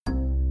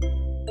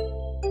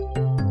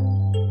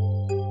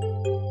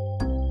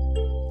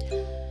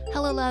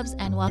Hello, loves,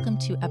 and welcome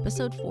to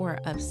episode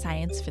 4 of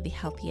Science for the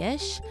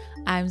Healthy-ish.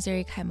 I'm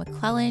Zurikai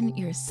McClellan,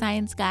 your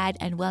science guide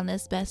and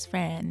wellness best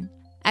friend.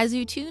 As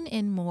you tune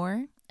in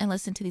more and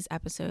listen to these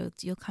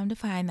episodes, you'll come to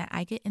find that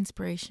I get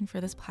inspiration for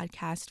this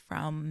podcast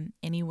from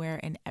anywhere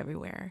and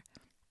everywhere.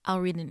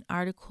 I'll read an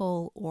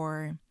article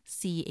or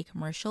see a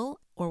commercial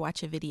or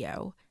watch a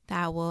video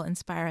that will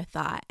inspire a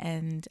thought,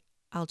 and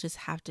I'll just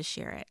have to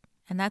share it.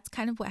 And that's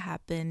kind of what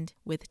happened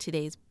with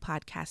today's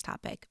podcast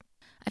topic.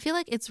 I feel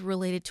like it's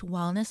related to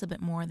wellness a bit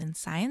more than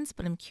science,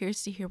 but I'm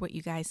curious to hear what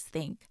you guys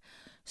think.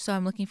 So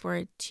I'm looking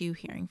forward to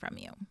hearing from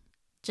you.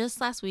 Just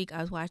last week,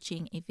 I was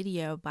watching a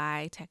video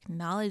by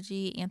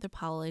technology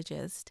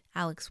anthropologist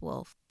Alex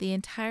Wolff. The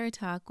entire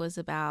talk was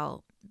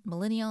about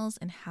millennials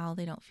and how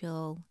they don't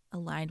feel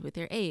aligned with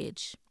their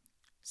age.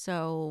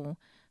 So,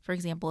 for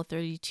example, a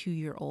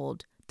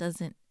 32-year-old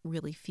doesn't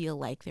really feel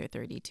like they're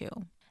 32.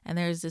 And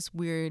there's this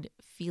weird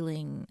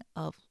feeling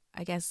of,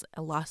 I guess,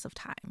 a loss of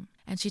time.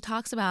 And she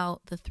talks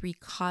about the 3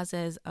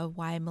 causes of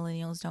why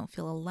millennials don't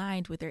feel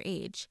aligned with their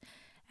age.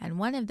 And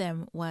one of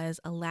them was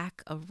a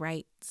lack of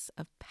rites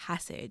of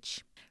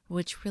passage,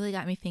 which really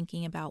got me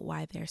thinking about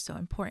why they're so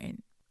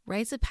important.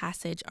 Rites of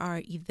passage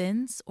are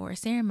events or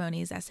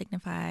ceremonies that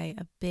signify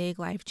a big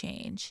life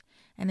change.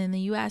 And in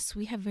the US,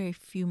 we have very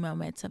few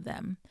moments of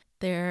them.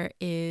 There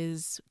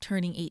is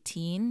turning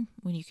 18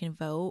 when you can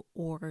vote,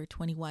 or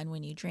 21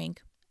 when you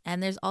drink.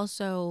 And there's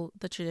also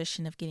the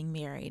tradition of getting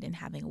married and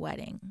having a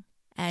wedding.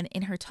 And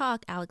in her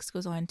talk, Alex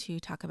goes on to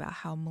talk about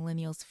how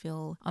millennials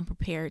feel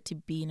unprepared to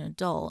be an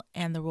adult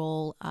and the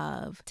role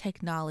of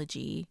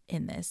technology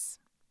in this.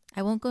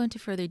 I won't go into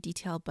further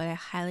detail, but I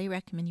highly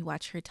recommend you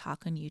watch her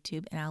talk on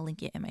YouTube, and I'll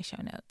link it in my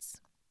show notes.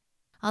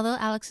 Although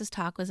Alex's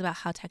talk was about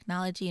how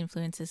technology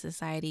influences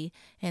society,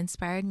 it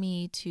inspired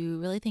me to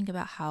really think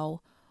about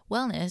how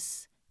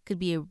wellness could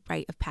be a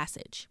rite of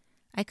passage.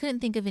 I couldn't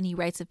think of any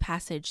rites of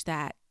passage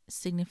that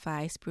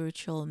signify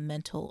spiritual,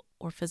 mental,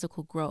 or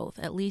physical growth,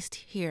 at least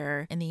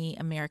here in the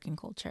American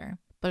culture.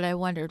 But I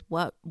wondered,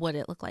 what would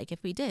it look like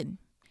if we did?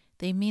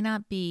 They may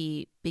not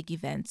be big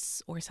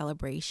events or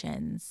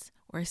celebrations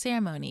or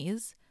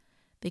ceremonies.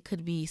 They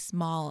could be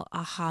small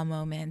aha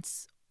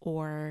moments,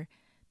 or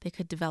they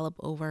could develop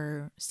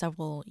over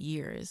several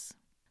years.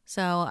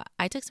 So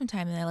I took some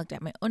time and I looked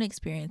at my own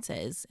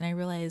experiences, and I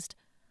realized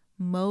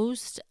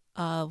most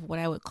of what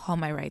I would call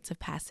my rites of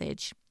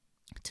passage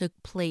took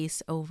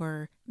place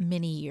over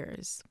many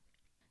years.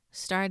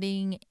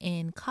 Starting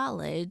in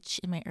college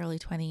in my early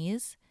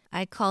 20s,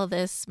 I call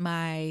this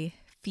my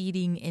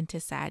feeding into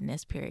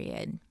sadness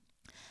period.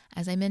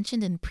 As I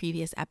mentioned in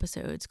previous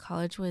episodes,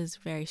 college was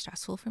very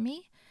stressful for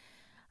me.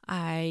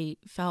 I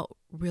felt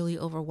really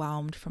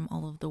overwhelmed from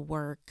all of the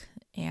work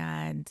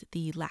and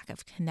the lack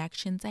of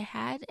connections I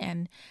had,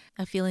 and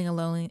a feeling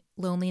of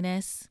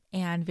loneliness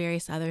and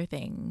various other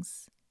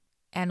things.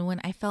 And when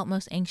I felt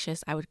most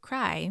anxious, I would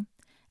cry.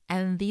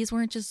 And these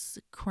weren't just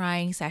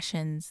crying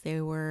sessions. They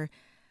were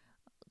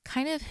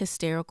kind of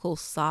hysterical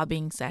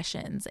sobbing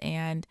sessions.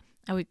 And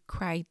I would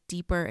cry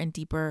deeper and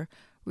deeper,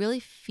 really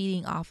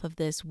feeding off of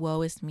this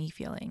woe is me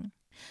feeling.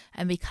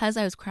 And because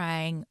I was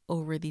crying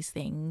over these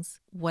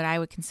things, what I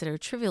would consider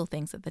trivial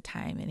things at the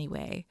time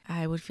anyway,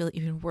 I would feel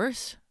even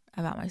worse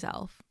about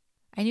myself.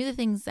 I knew the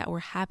things that were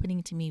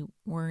happening to me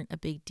weren't a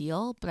big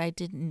deal, but I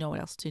didn't know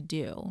what else to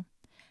do.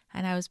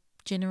 And I was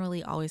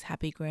generally always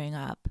happy growing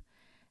up.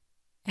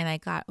 And I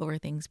got over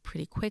things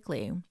pretty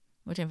quickly,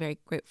 which I'm very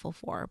grateful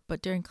for.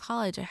 But during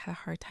college, I had a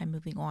hard time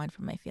moving on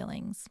from my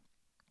feelings.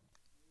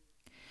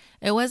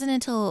 It wasn't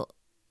until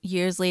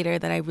years later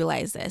that I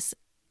realized this.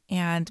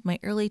 And my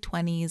early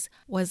 20s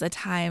was a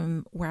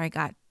time where I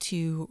got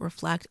to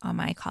reflect on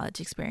my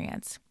college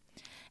experience.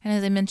 And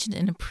as I mentioned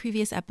in a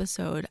previous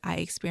episode, I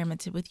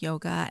experimented with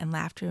yoga and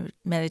laughter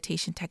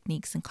meditation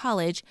techniques in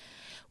college,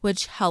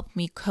 which helped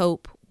me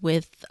cope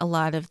with a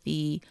lot of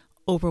the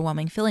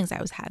overwhelming feelings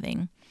I was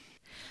having.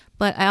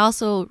 But I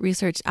also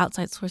researched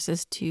outside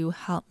sources to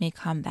help me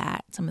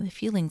combat some of the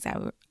feelings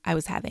I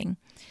was having.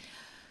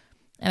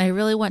 And I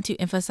really want to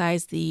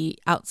emphasize the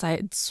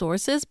outside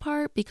sources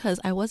part, because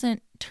I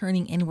wasn't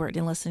turning inward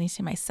and listening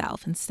to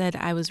myself. Instead,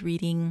 I was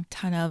reading a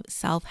ton of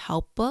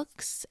self-help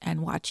books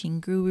and watching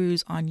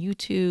gurus on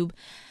YouTube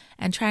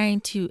and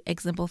trying to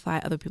exemplify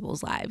other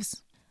people's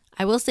lives.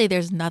 I will say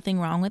there's nothing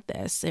wrong with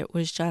this. It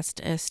was just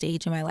a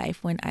stage in my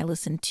life when I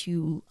listened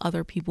to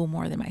other people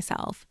more than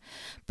myself.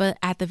 But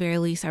at the very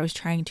least, I was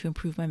trying to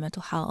improve my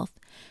mental health.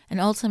 And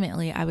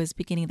ultimately, I was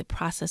beginning the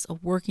process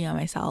of working on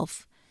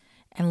myself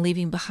and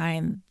leaving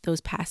behind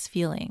those past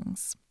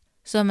feelings.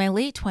 So in my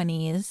late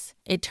 20s,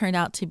 it turned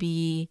out to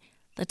be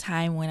the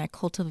time when I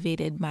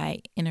cultivated my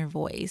inner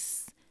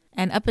voice.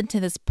 And up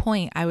until this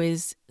point, I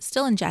was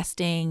still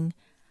ingesting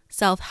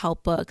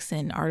self-help books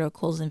and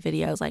articles and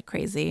videos like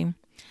crazy.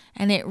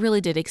 And it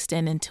really did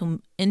extend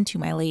into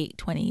my late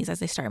 20s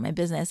as I started my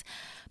business.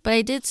 But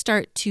I did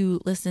start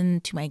to listen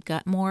to my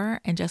gut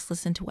more and just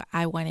listen to what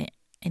I wanted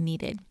and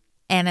needed.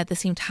 And at the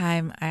same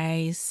time,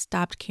 I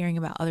stopped caring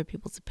about other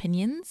people's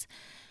opinions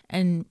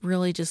and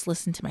really just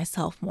listened to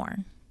myself more.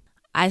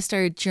 I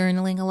started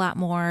journaling a lot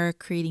more,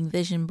 creating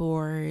vision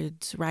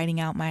boards, writing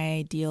out my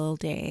ideal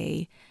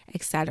day,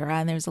 etc.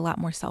 And there was a lot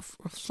more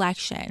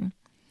self-reflection.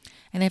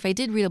 And if I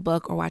did read a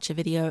book or watch a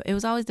video, it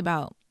was always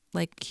about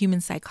like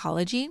human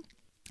psychology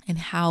and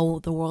how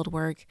the world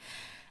works,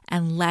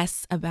 and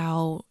less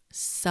about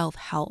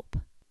self-help.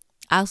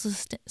 I also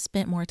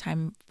spent more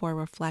time for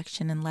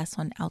reflection and less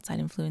on outside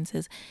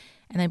influences.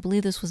 And I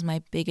believe this was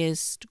my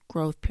biggest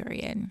growth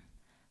period.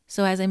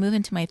 So as I move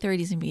into my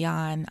 30s and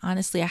beyond,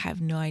 honestly, I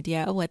have no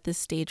idea what this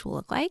stage will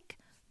look like,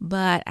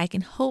 but I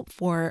can hope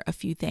for a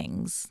few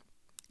things.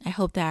 I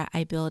hope that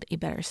I build a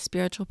better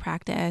spiritual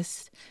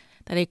practice,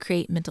 that I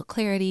create mental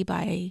clarity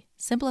by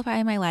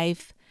simplifying my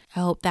life. I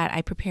hope that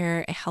I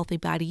prepare a healthy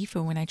body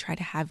for when I try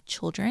to have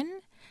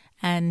children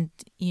and,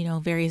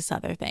 various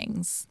other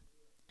things.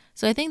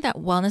 So I think that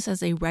wellness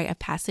as a rite of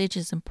passage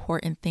is an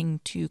important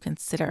thing to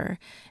consider.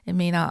 It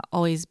may not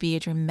always be a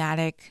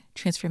dramatic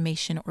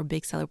transformation or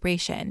big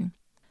celebration.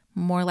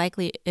 More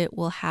likely, it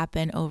will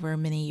happen over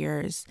many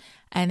years,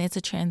 and it's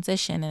a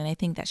transition, and I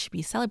think that should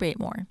be celebrated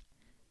more.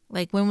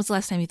 Like, when was the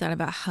last time you thought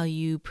about how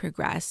you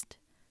progressed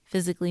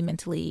physically,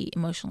 mentally,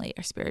 emotionally,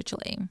 or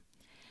spiritually?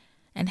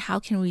 And how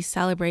can we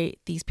celebrate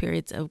these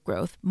periods of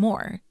growth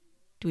more?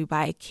 Do we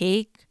buy a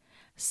cake,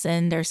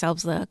 send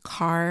ourselves a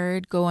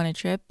card, go on a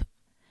trip?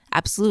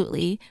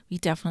 Absolutely, we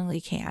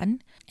definitely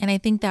can. And I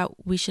think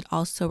that we should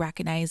also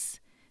recognize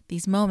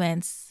these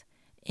moments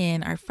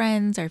in our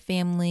friends, our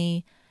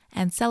family,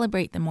 and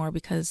celebrate them more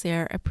because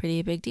they're a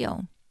pretty big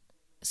deal.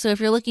 So if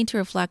you're looking to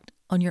reflect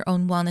on your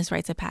own wellness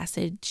rites of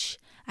passage,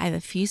 I have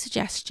a few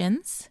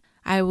suggestions.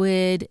 I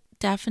would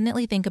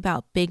definitely think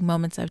about big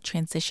moments of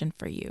transition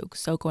for you.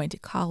 So going to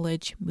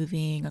college,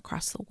 moving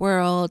across the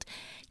world,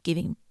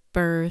 giving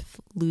birth,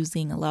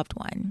 losing a loved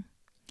one.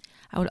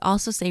 I would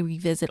also say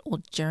revisit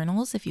old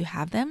journals if you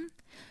have them.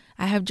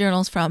 I have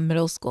journals from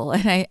middle school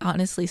and I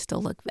honestly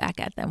still look back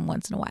at them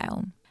once in a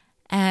while.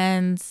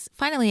 And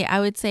finally, I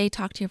would say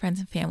talk to your friends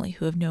and family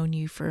who have known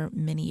you for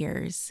many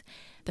years.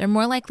 They're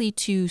more likely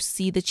to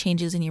see the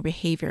changes in your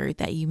behavior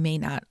that you may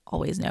not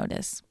always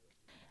notice.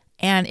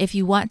 And if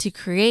you want to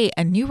create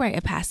a new rite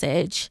of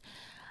passage,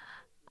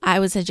 I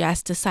would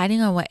suggest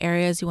deciding on what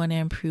areas you want to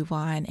improve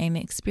on and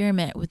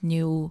experiment with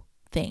new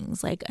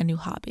things like a new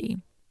hobby.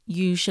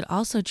 You should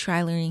also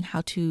try learning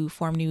how to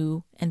form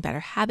new and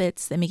better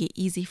habits that make it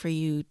easy for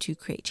you to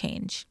create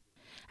change.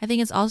 I think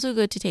it's also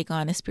good to take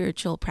on a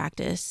spiritual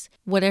practice,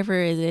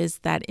 whatever it is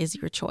that is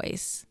your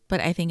choice. But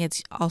I think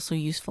it's also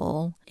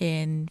useful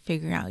in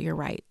figuring out your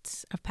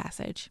rites of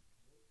passage.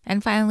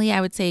 And finally,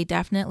 I would say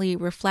definitely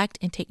reflect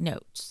and take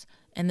notes.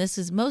 And this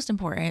is most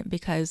important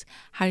because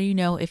how do you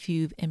know if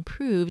you've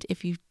improved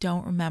if you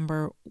don't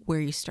remember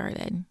where you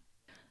started?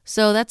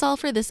 So that's all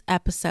for this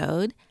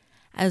episode.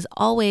 As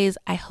always,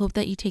 I hope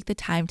that you take the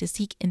time to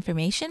seek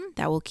information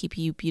that will keep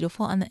you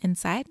beautiful on the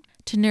inside,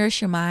 to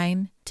nourish your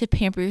mind, to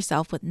pamper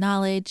yourself with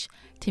knowledge,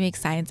 to make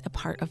science a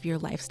part of your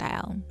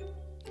lifestyle.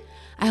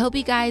 I hope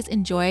you guys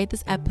enjoyed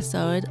this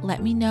episode.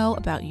 Let me know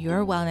about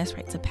your wellness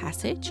rites of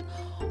passage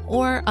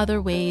or other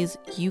ways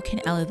you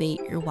can elevate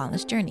your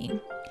wellness journey.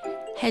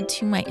 Head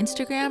to my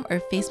Instagram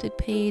or Facebook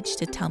page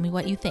to tell me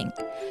what you think.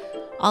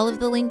 All of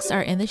the links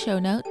are in the show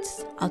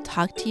notes. I'll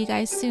talk to you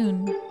guys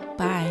soon.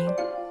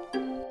 Bye.